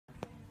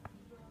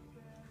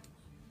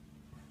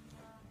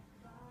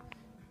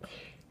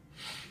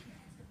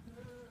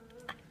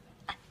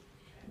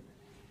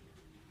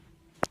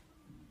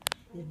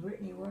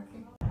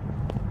working.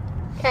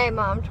 Okay,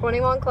 Mom,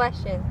 21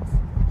 questions.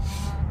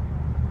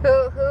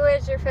 Who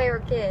is your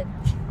favorite kid?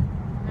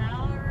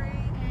 Mallory,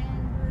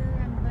 Andrew,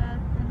 and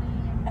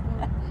Bethany,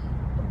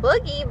 and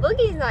Boogie. Boogie?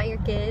 Boogie's not your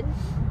kid.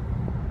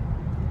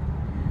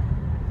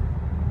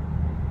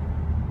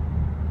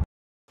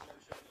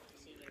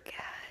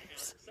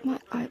 Guys, my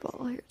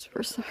eyeball hurts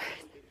for sorry.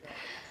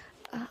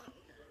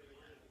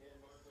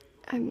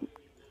 I'm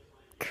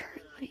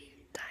currently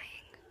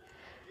dying.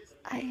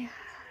 I had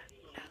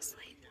no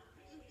sleep.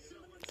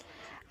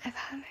 I've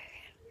had maybe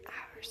an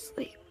hour's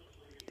sleep.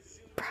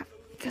 Probably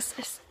because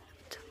I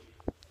slept.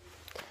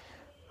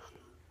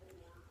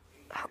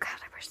 Oh god,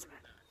 I wish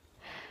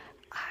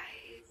I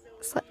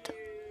slept till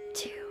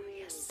 2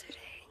 yesterday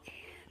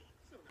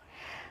and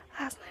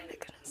last night I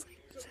couldn't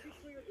sleep, so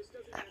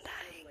I'm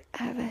dying. I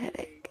have a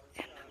headache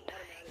and I'm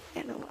dying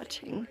and I'm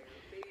watching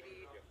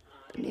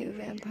the new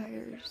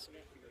vampires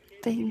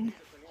thing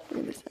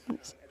through the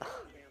Sims.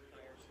 Oh.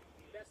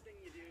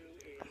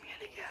 I'm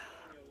gonna go.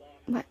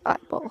 My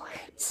eyeball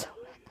hurts so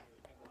bad.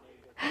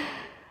 I'm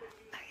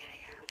gonna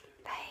go.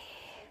 Bye.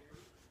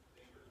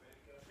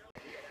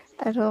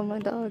 I told my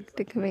dog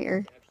to come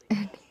here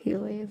and he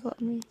lays on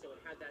me.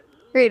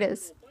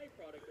 Ritas,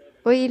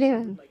 what are you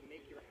doing?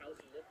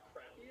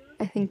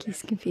 I think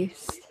he's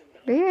confused.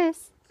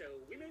 Ritas,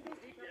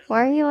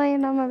 why are you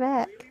laying on my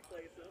back?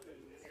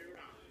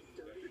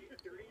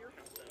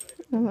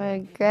 I'm gonna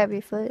grab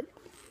your foot.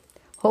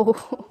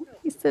 Oh,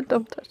 he said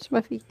don't touch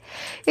my feet.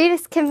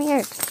 Ritas, come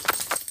here.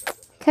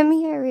 Come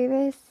here,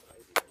 Ritas.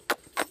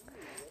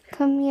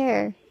 Come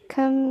here.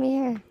 Come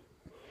here.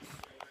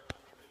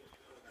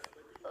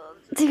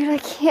 Dude, I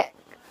can't.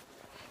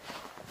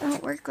 I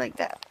don't work like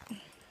that.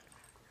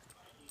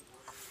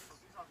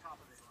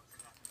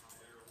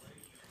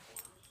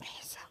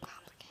 He's so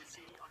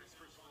complicated.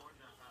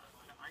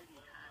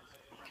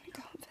 I'm gonna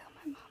go and film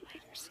my mom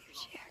later, see if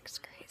she acts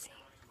crazy.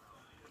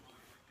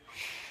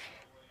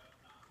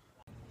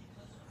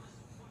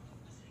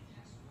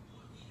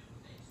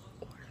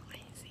 Or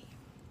lazy.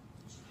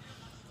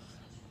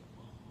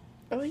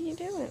 What are you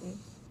doing?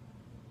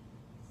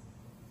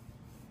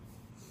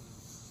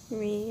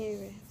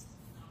 Me.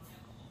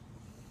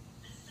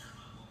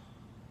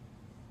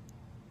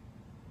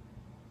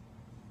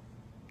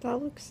 That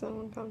looks so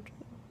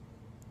uncomfortable.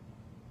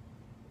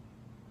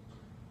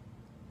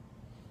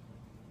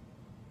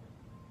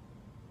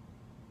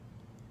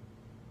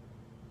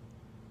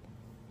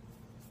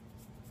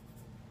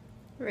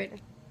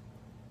 Right.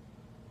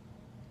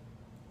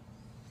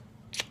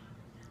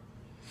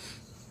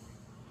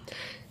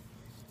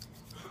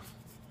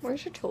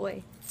 Where's your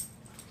toy?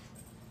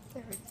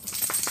 There we go.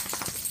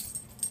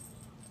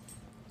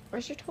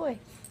 Where's your toy?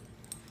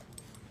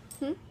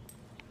 Hmm?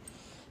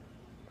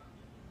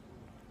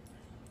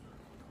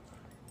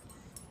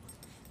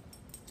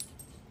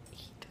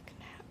 He took a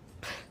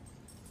nap.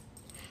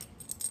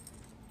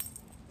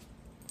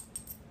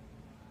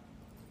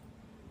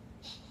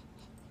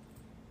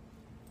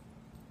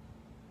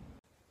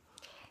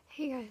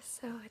 Hey guys,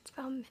 so it's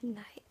about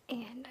midnight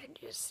and I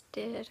just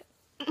did,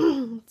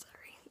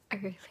 sorry, I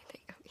really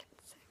think I'm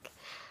getting sick.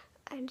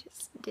 I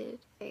just did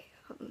a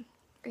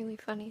really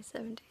funny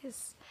 7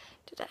 days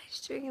to die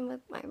stream with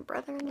my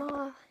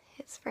brother-in-law,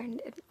 his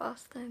friend in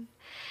Boston,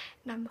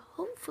 and I'm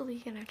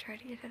hopefully gonna try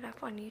to get it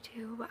up on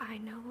YouTube. I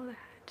know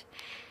that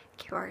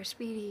QR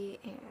Speedy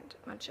and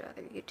a bunch of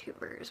other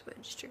YouTubers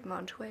would stream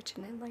on Twitch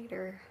and then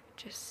later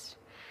just,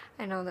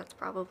 I know that's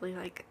probably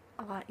like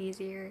a lot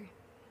easier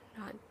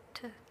not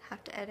to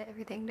have to edit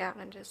everything down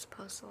and just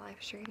post a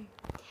live stream.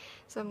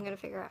 So I'm gonna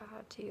figure out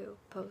how to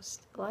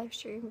post a live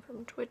stream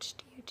from Twitch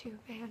to YouTube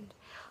and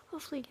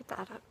hopefully get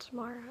that up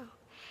tomorrow.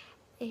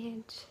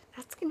 And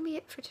that's gonna be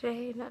it for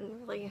today.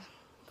 Nothing really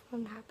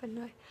fun happened.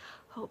 I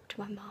hoped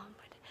my mom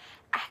would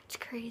act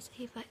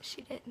crazy, but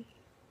she didn't.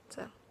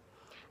 So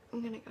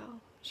I'm gonna go.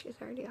 She's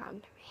already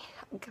on to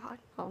me. Gotten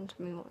on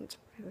to me once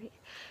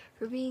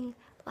for being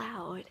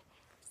loud.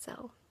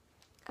 So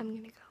I'm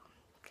gonna go.